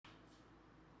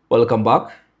Welcome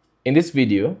back. In this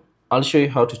video, I'll show you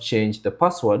how to change the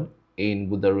password in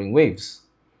Wuthering Waves.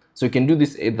 So you can do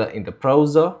this either in the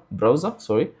browser,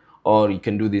 or you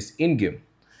can do this in-game.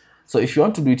 So if you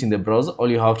want to do it in the browser, all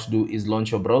you have to do is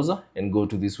launch your browser and go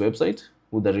to this website,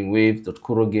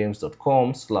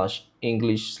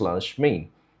 wutheringwaves.kurogames.com/english/main,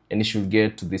 and you should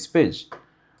get to this page.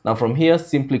 Now from here,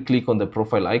 simply click on the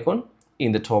profile icon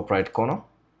in the top right corner,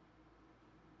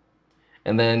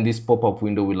 and then this pop-up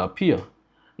window will appear.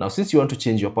 Now, since you want to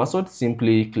change your password,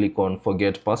 simply click on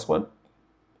Forget Password,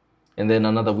 and then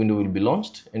another window will be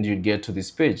launched, and you'll get to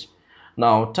this page.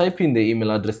 Now, type in the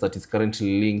email address that is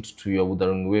currently linked to your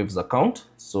Wuthering Waves account.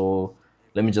 So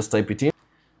let me just type it in.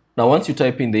 Now, once you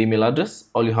type in the email address,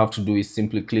 all you have to do is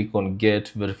simply click on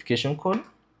Get Verification Code.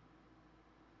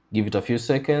 Give it a few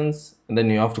seconds, and then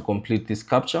you have to complete this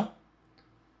captcha.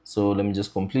 So let me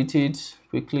just complete it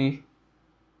quickly.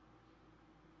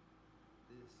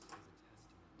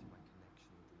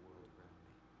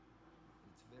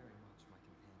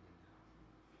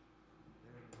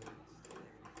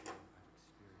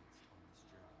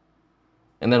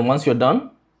 And then once you're done,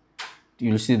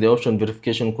 you'll see the option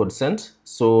verification code sent.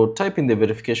 So type in the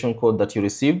verification code that you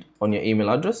received on your email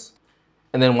address.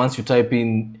 And then once you type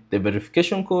in the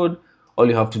verification code, all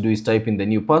you have to do is type in the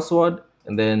new password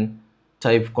and then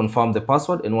type confirm the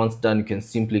password. And once done, you can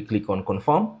simply click on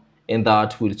confirm, and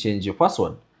that will change your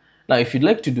password. Now, if you'd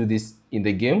like to do this in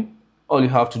the game, all you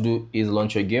have to do is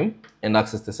launch your game and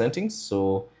access the settings.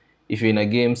 So if you're in a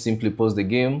game, simply pause the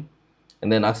game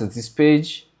and then access this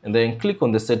page, and then click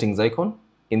on the settings icon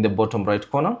in the bottom right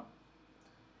corner.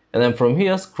 And then from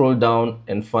here, scroll down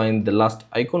and find the last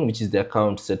icon, which is the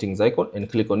account settings icon, and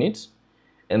click on it.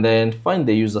 And then find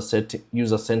the user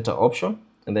center option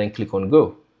and then click on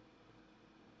go.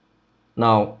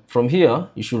 Now from here,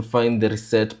 you should find the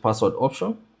reset password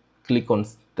option. Click on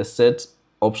the set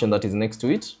option that is next to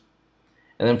it.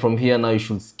 And then from here, now you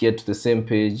should get to the same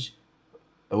page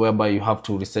whereby you have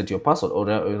to reset your password, or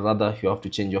rather you have to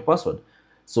change your password.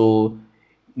 So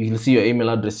you'll see your email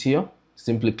address here.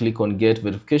 Simply click on get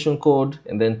verification code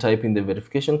and then type in the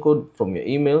verification code from your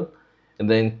email, and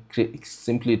then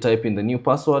simply type in the new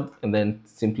password, and then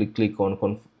simply click on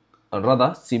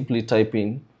simply type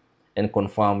in and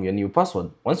confirm your new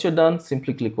password. Once you're done,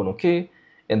 simply click on OK,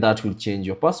 and that will change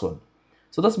your password.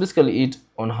 So that's basically it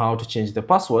on how to change the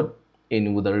password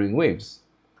in Wuthering Waves.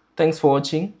 Thanks for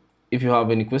watching. If you have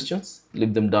any questions,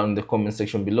 leave them down in the comment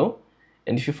section below.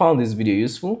 And if you found this video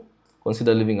useful,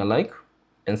 consider leaving a like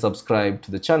and subscribe to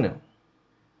the channel.